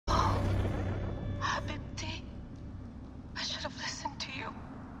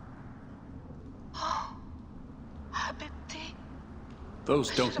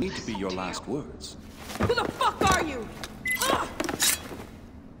Those don't need to be your last words. Who the fuck are you? Ah!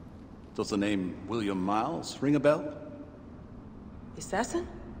 Does the name William Miles ring a bell? The assassin?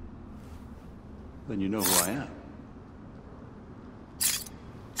 Then you know who I am.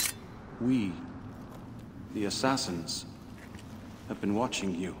 We, the assassins, have been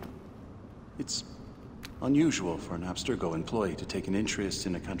watching you. It's unusual for an Abstergo employee to take an interest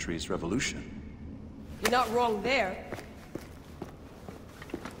in a country's revolution. You're not wrong there.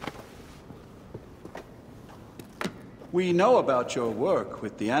 We know about your work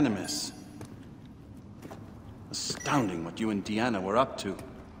with the Animus. Astounding what you and Deanna were up to.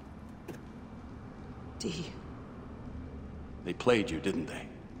 They played you, didn't they?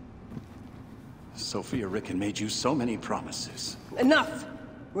 Sophia Ricken made you so many promises. Enough!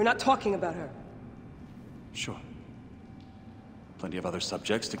 We're not talking about her. Sure. Plenty of other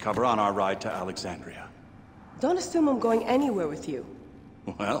subjects to cover on our ride to Alexandria. Don't assume I'm going anywhere with you.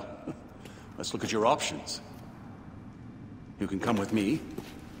 Well, let's look at your options. You can come with me,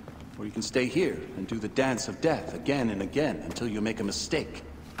 or you can stay here and do the dance of death again and again until you make a mistake.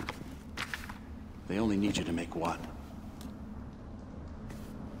 They only need you to make one.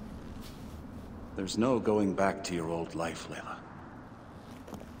 There's no going back to your old life, Layla.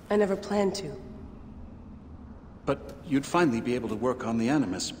 I never planned to. But you'd finally be able to work on the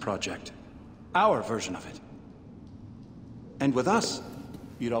Animus project. Our version of it. And with us,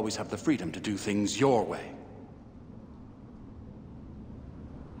 you'd always have the freedom to do things your way.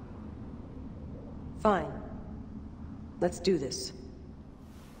 Fine. Let's do this.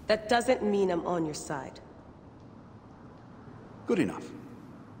 That doesn't mean I'm on your side. Good enough.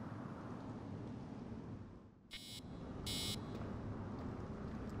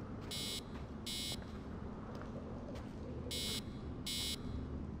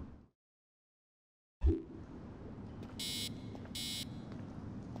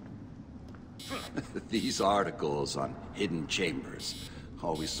 These articles on hidden chambers,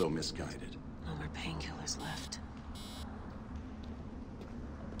 always so misguided. No more painkillers left.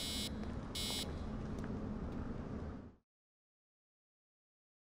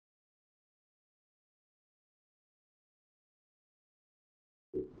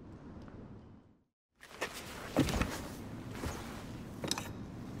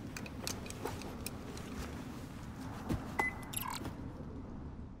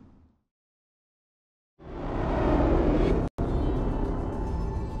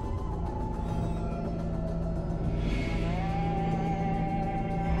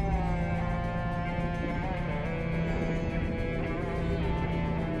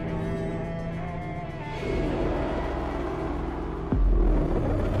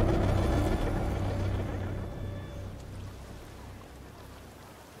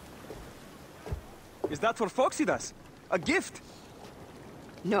 Is that for Foxidas? A gift?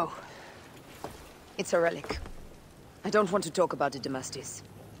 No. It's a relic. I don't want to talk about it, Damastis.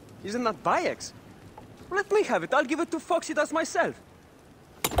 Isn't that Bayek's? Let me have it. I'll give it to Foxidas myself.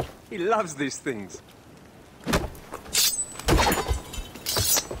 He loves these things.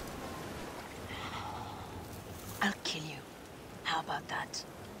 I'll kill you. How about that?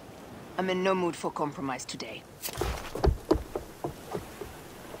 I'm in no mood for compromise today.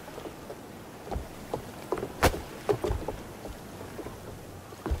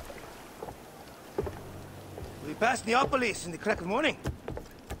 Past Neapolis in the crack of morning.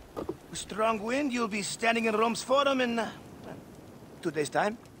 With strong wind, you'll be standing in Rome's Forum in 2 days'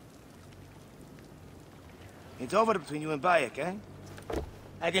 time. It's over between you and Bayek, eh?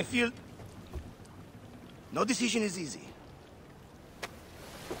 I can feel... No decision is easy.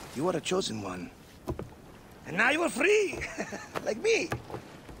 You are a chosen one. And now you are free! Like me!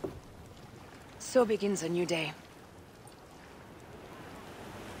 So begins a new day.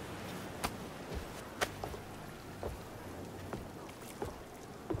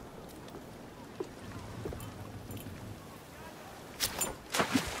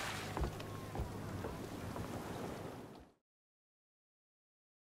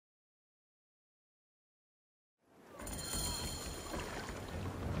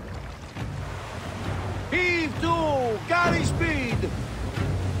 Heave to! Galley speed!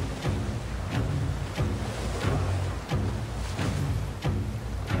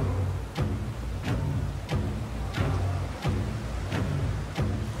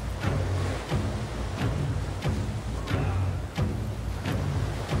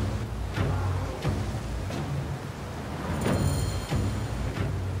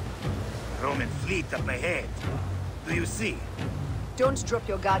 Roman fleet up ahead. Do you see? Don't drop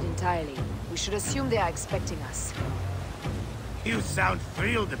your guard entirely. We should assume they are expecting us. You sound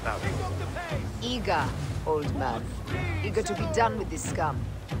thrilled about it. Pick up the pace! Eager, old man. Eager to be done with this scum,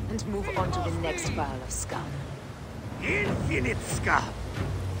 and move on to the next pile of scum. Infinite scum!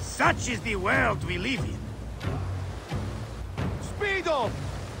 Such is the world we live in. Speedo!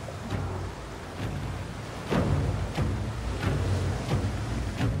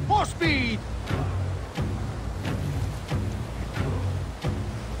 More speed!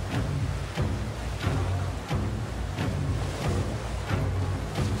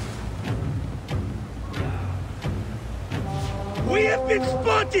 We have been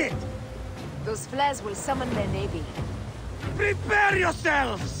spotted! Those flares will summon their navy. Prepare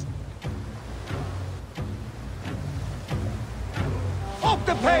yourselves! Up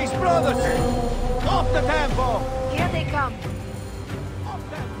the pace, brothers! Up the tempo! Here they come!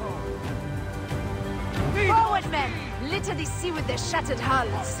 Forward, men! Litter the sea with their shattered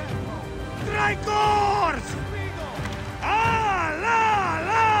hulls! Strikers! Ah, la,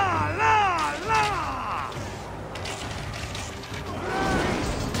 la, la, la!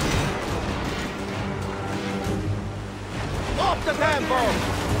 Up the tempo!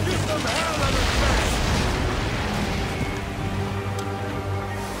 Give them hell and respect!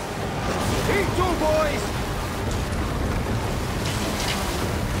 Heat two, boys!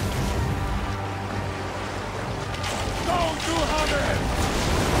 Go to 100!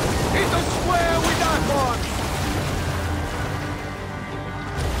 Hit the square with that one!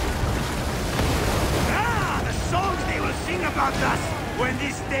 Ah, the songs they will sing about us when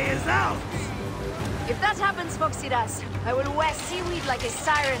this day is out! If that happens, Foxidas, I will wear seaweed like a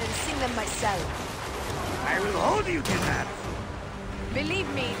siren and sing them myself. I will hold you to that! Believe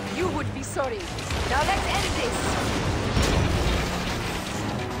me, you would be sorry. Now let's end this!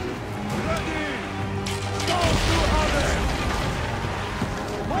 Ready! Go to 100!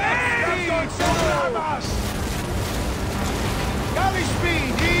 Galley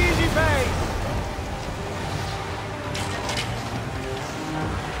speed, easy pace!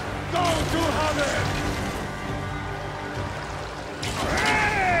 Go to 100!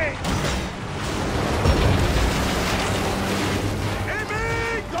 Hey!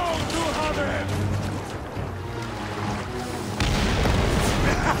 Aiming! Go to 100!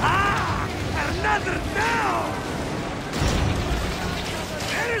 Another down!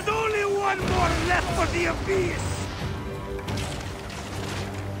 There is only one more left for the abyss!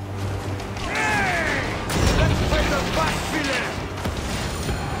 Hey! Let's play the back filler!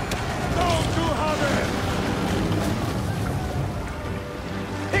 Go to 100!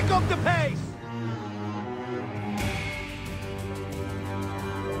 Pick up the pace!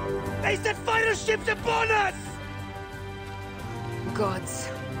 They set fighter ships upon us! Gods.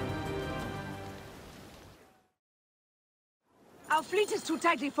 Our fleet is too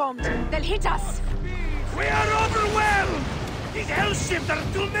tightly formed. They'll hit us! We are overwhelmed! These hell ships are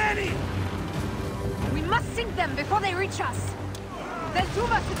too many! We must sink them before they reach us! They'll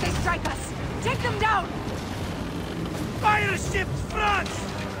doom us if they strike us! Take them down! Fire ships front!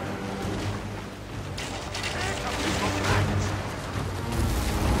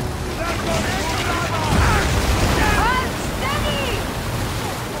 Halt! Steady!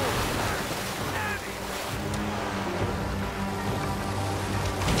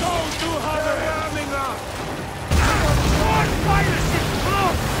 Go to 100! Warming up! More fire ships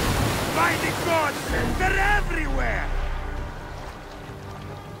close! By the gods, they're everywhere!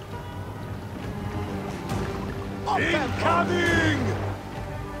 Incoming!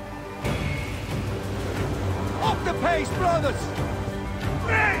 Up the pace, brothers!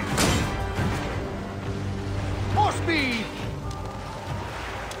 Hey! More speed!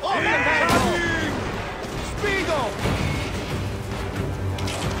 Up the tempo! Speedo!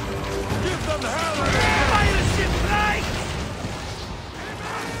 Give them hell and Fire ship right!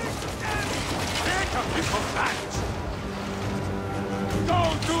 take a piece of that! Go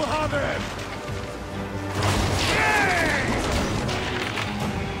to 100!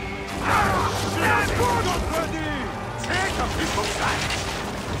 Let's go, ready! Take a piece of that!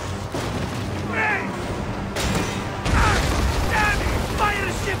 Hey! Damn it!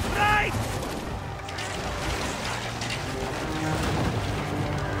 Fire ship right!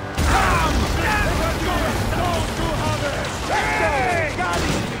 Hey!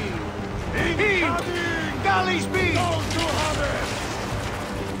 Galley speed! Galley speed! Go to 100!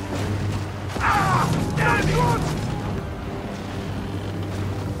 Ah! Damn it!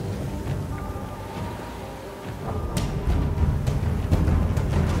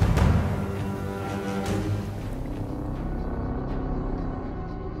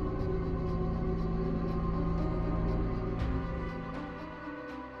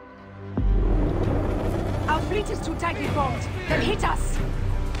 Our fleet is too tightly formed. They'll hit us!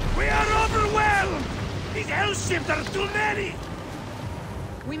 We are overwhelmed! These hell ships are too many!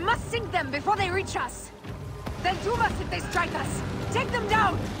 We must sink them before they reach us. Then doom us if they strike us. Take them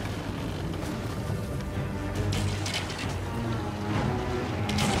down!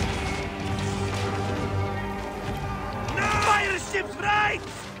 No! Fire ships right!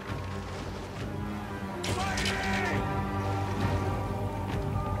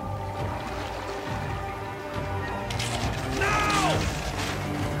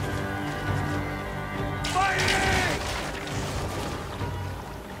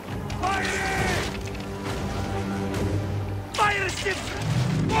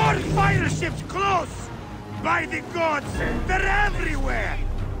 More fire ships close! By the gods, they're everywhere!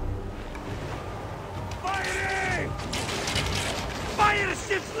 Firing! Fire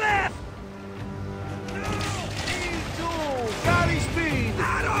ships left! No! Heave to! Galley speed!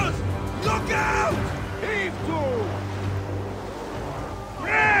 Arrows! Look out! Heave to!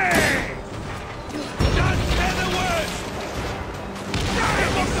 Hey! Just say the words!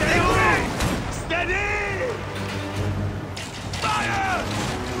 Steady! Fire!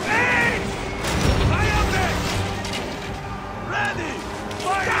 Aim! Fire back! Ready!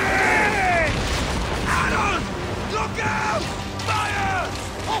 Fire! Arrows! Look out! Fire!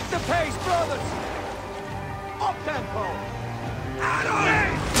 Off the pace, brothers! Up tempo!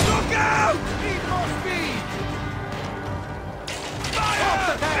 Arrows! Look out! Need more speed! Fire! Off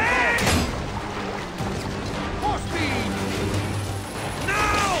the tempo! More speed!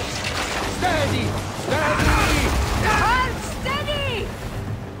 Now! Steady! Steady! Hold steady!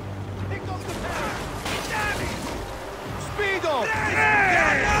 Pick up the pace! Damn Speedo!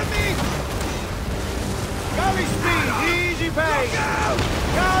 Hey! Galley speed, easy pace!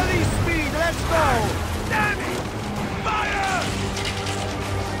 Galley speed, let's go! Damn it! Fire!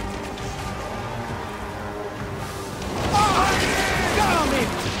 Damn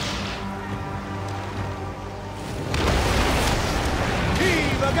it!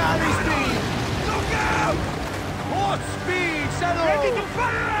 Heave a galley speed! Look out! What speed, settle! Ready to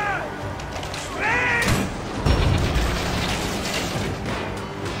fire! Ready!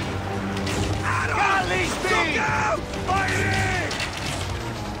 Galley speed! Look out! Firing!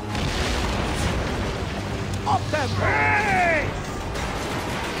 Up tempo! Hey!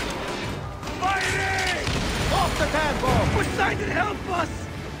 Firing! Off the tempo! Poseidon, help us!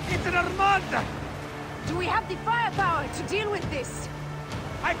 It's an armada! Do we have the firepower to deal with this?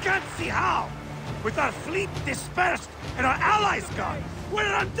 I can't see how! With our fleet dispersed and our allies gone,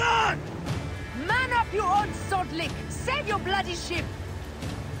 we're undone! Man up, you old salt lick! Save your bloody ship!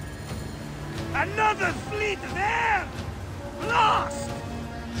 Another fleet there! Lost!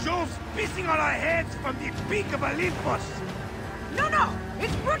 Jove's pissing on our heads from the peak of Olympus! No, no!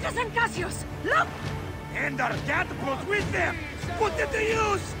 It's Brutus and Cassius! Look! And our catapults with them! Put them to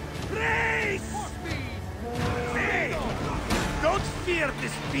use! Race! Hey! Don't fear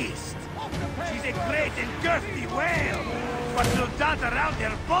this beast! She's a great and girthy whale, but she'll dart around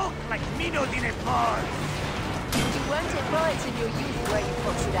her bulk like minnows in a pond! You weren't a poet in your youth, were you,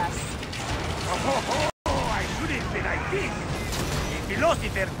 Foxidas? Oh, I should have been, I think. A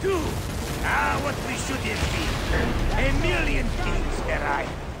philosopher too. Ah, what we shouldn't be. A million things, Herai.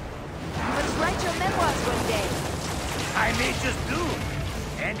 You must write your memoirs one day. I may just do.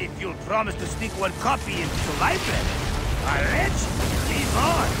 And if you'll promise to sneak one copy into the library, I'll let you live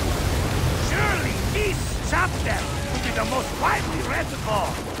on. Surely this chapter will be the most widely read of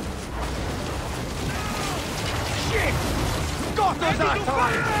all. Shit! Got us that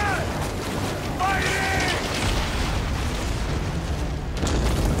time! Firing!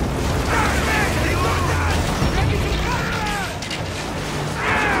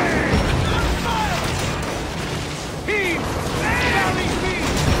 Heave! Galley speed!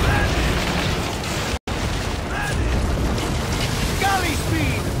 Galley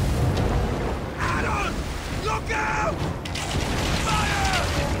speed! Arrows! Look out! Fire!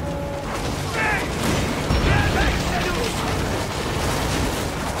 Hey!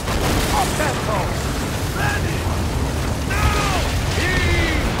 Up tempo! Ready! Now!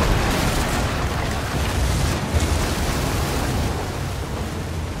 Heave!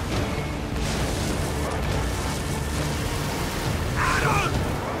 Arrows!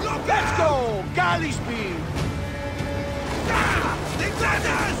 Look Let's out! go! Galley speed! Ah! They got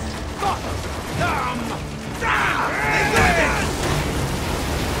us! Fuck! Damn! Ah! They got us!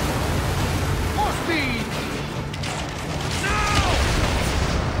 More speed! Now!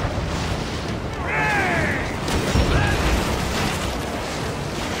 Hey!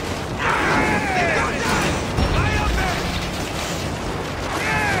 Ah! They got us! Fire back!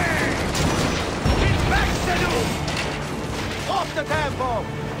 Hey! Get back, Senu! Off the tempo!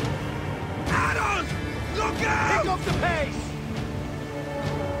 Arrows! Look out! Pick up the pace!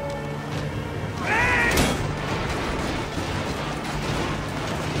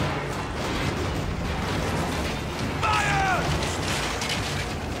 Fire!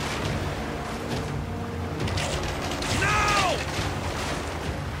 Now!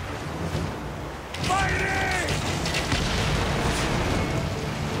 Fighting!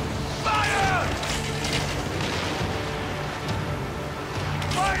 Fire!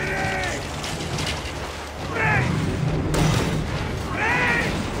 Fighting! Break!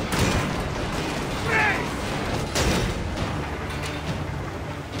 Break! Break!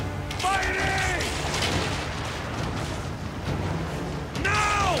 Fighting!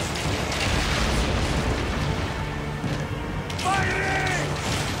 Now! Fighting!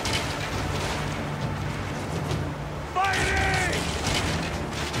 Fighting!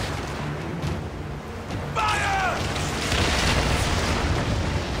 Fire!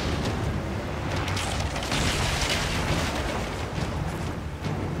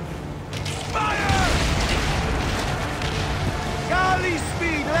 Fire! Galley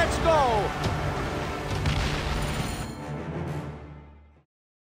speed, let's go!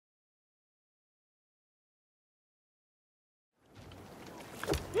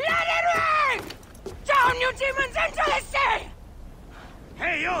 Let it ring! Down, you demons, into the sea!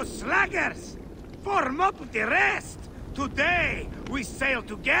 Hey, you slackers! Form up with the rest! Today, we sail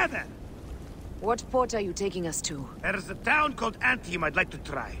together! What port are you taking us to? There's a town called Antium I'd like to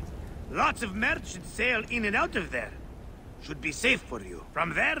try. Lots of merchants sail in and out of there. Should be safe for you.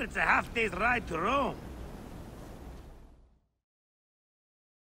 From there, it's a half-day's ride to Rome.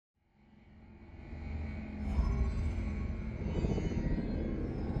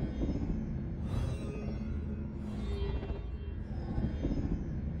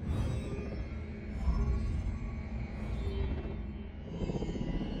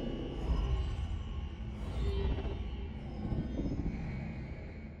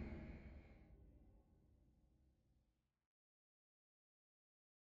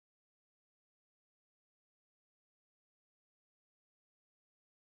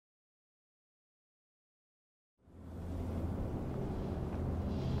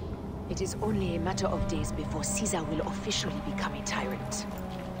 It is only a matter of days before Caesar will officially become a tyrant.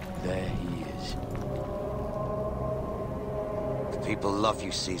 There he is. The people love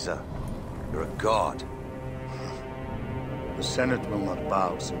you, Caesar. You're a god. The Senate will not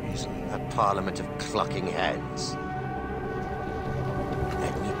bow so easily. A parliament of clucking hens.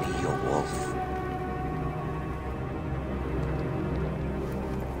 Let me be your wolf.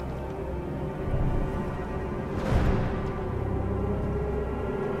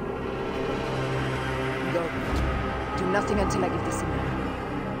 Go. Do nothing until I give